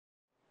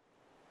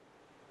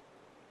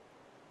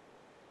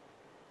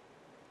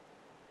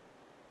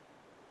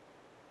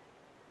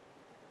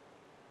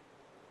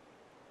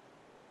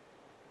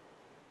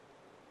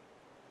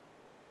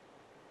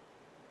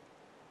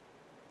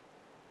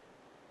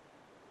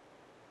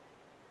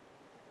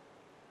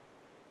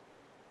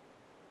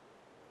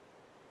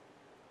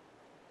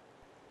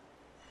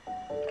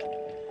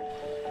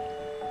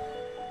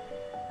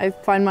I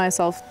find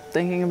myself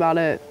thinking about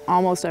it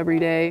almost every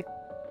day.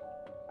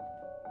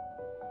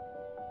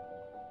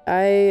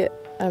 I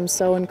am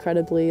so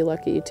incredibly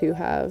lucky to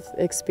have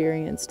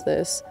experienced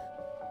this.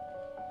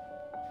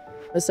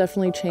 It's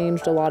definitely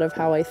changed a lot of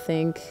how I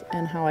think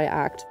and how I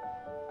act.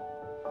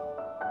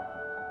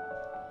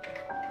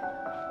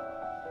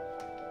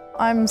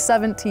 I'm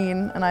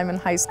 17 and I'm in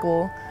high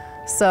school,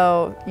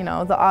 so,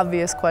 the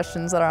obvious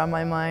questions that are on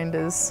my mind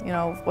is,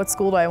 what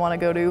school do I want to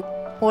go to?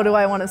 What do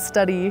I want to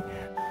study?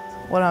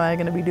 What am I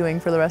going to be doing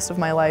for the rest of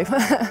my life?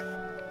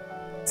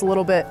 It's a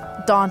little bit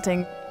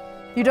daunting.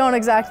 You don't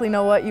exactly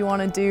know what you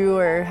want to do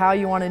or how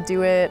you want to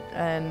do it,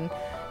 and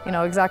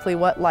exactly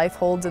what life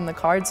holds in the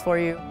cards for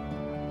you.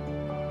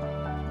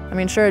 I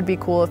mean, sure, it'd be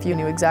cool if you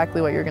knew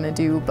exactly what you're going to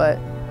do, but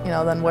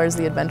then where's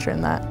the adventure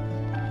in that?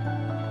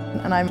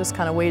 And I'm just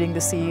kind of waiting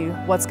to see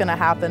what's going to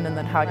happen and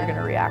then how you're going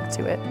to react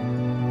to it.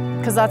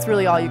 Because that's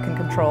really all you can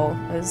control,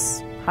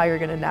 is how you're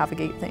going to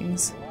navigate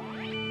things.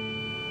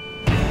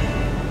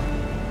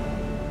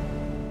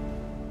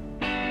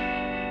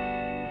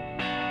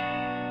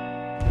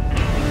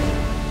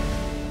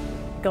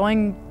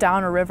 Going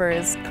down a river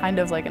is kind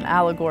of like an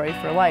allegory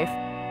for life.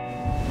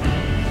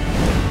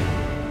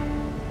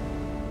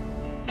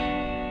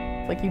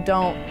 Like you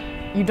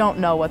don't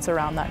know what's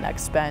around that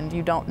next bend.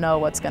 You don't know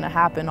what's going to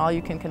happen. All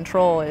you can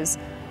control is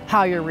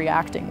how you're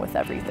reacting with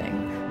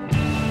everything.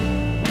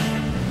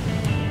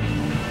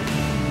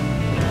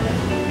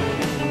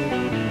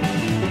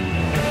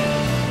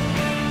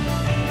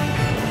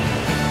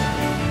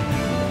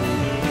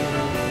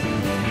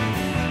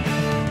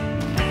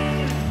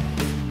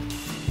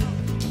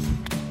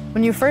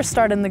 When you first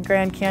start in the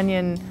Grand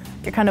Canyon,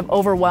 you're kind of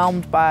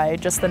overwhelmed by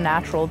just the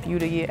natural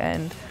beauty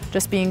and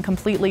just being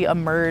completely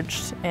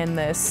immersed in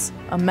this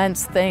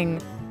immense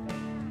thing.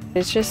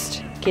 It's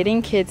just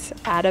getting kids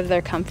out of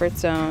their comfort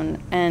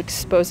zone and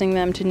exposing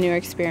them to new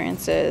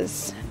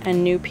experiences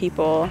and new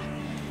people.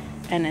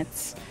 And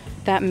it's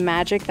that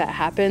magic that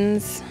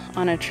happens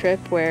on a trip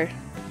where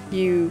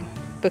you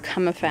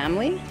become a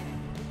family.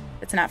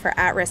 It's not for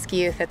at-risk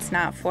youth, it's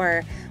not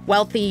for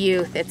wealthy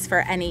youth, it's for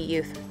any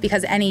youth,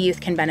 because any youth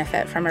can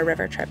benefit from a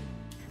river trip.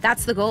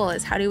 That's the goal,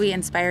 is how do we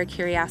inspire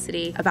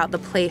curiosity about the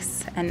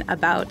place and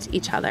about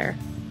each other.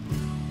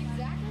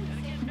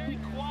 Very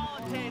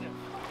qualitative,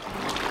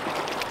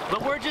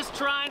 but we're just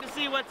trying to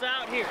see what's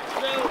out here.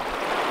 So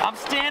I'm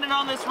standing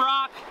on this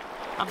rock,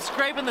 I'm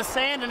scraping the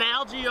sand and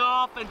algae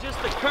off, and just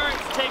the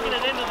current's taking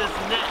it into this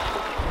net.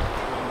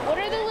 What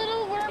are the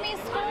little wormy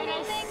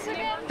squirmy things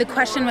again? The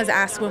question was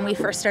asked when we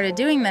first started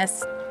doing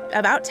this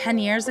about 10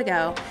 years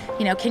ago,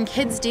 can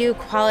kids do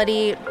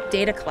quality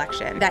data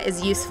collection that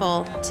is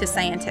useful to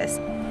scientists?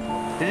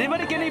 Did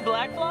anybody get any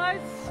black flies?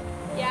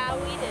 Yeah,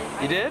 we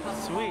did. You did?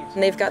 Sweet.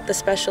 And they've got the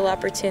special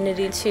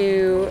opportunity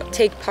to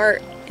take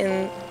part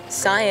in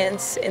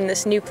science in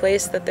this new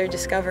place that they're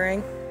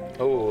discovering.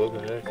 Oh,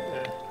 look at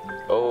that.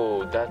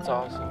 Oh, that's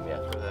awesome.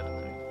 Yeah, for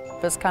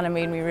that. This kind of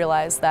made me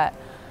realize that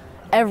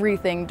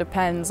everything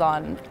depends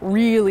on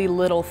really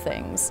little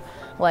things,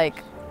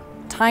 like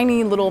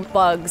tiny little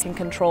bugs can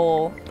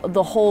control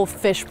the whole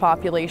fish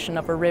population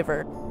of a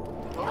river.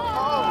 Oh,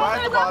 right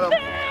at the bottom.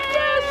 Yes!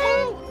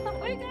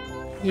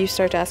 You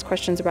start to ask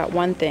questions about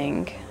one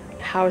thing.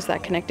 How is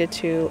that connected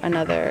to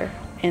another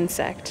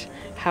insect?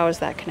 How is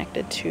that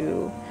connected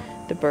to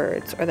the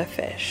birds or the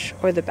fish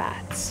or the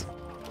bats?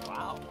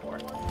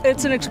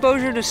 It's an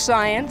exposure to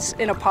science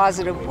in a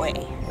positive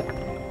way.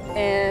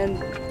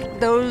 And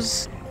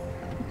those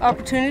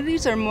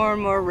opportunities are more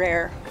and more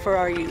rare for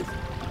our youth.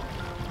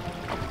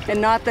 And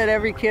not that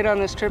every kid on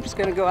this trip is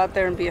going to go out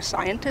there and be a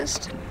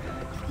scientist,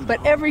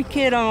 but every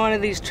kid on one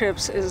of these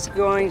trips is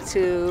going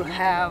to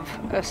have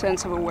a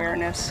sense of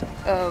awareness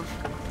of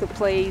the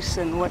place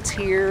and what's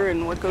here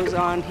and what goes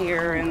on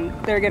here, and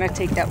they're going to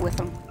take that with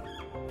them.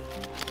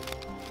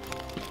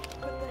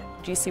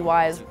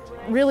 GCY is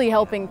really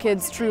helping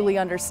kids truly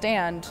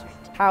understand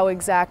how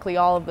exactly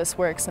all of this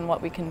works and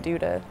what we can do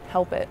to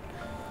help it.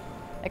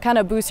 It kind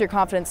of boosts your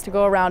confidence to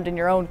go around in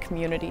your own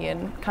community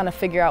and kind of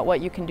figure out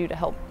what you can do to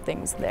help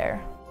things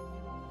there.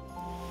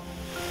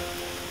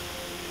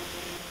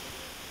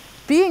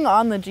 Being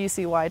on the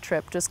GCY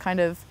trip just kind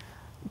of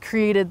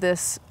created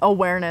this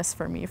awareness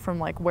for me from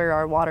where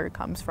our water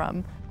comes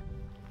from.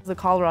 The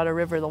Colorado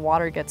River, the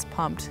water gets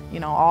pumped,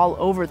 all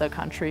over the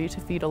country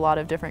to feed a lot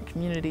of different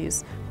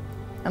communities.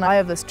 And I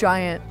have this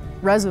giant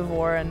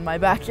reservoir in my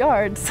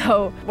backyard,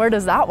 so where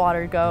does that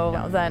water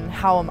go? Then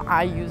how am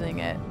I using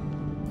it?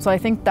 So I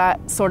think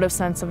that sort of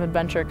sense of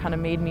adventure kind of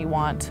made me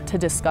want to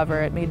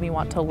discover it, made me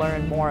want to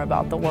learn more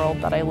about the world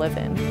that I live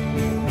in.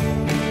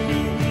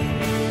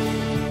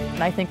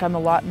 And I think I'm a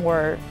lot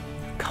more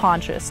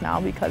conscious now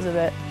because of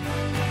it.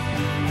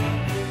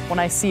 When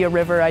I see a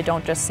river, I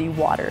don't just see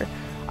water.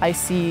 I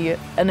see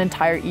an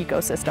entire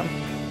ecosystem.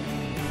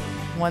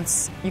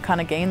 Once you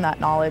kind of gain that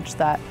knowledge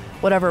that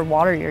whatever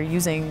water you're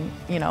using,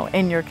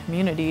 in your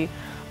community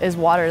is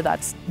water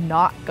that's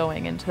not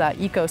going into that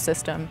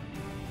ecosystem,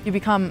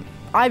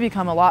 I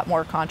become a lot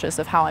more conscious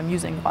of how I'm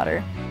using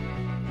water.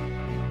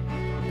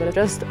 But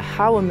just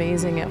how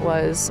amazing it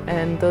was,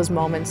 and those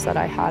moments that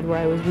I had where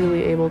I was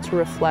really able to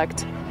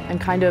reflect and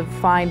kind of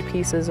find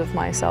pieces of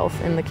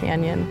myself in the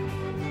canyon.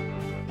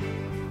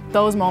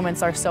 Those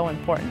moments are so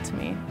important to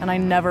me, and I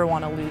never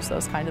want to lose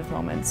those kind of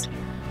moments.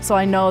 So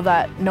I know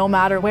that no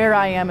matter where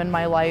I am in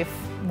my life,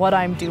 what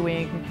I'm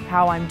doing,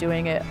 how I'm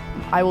doing it,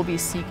 I will be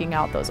seeking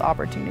out those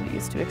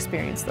opportunities to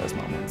experience those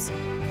moments.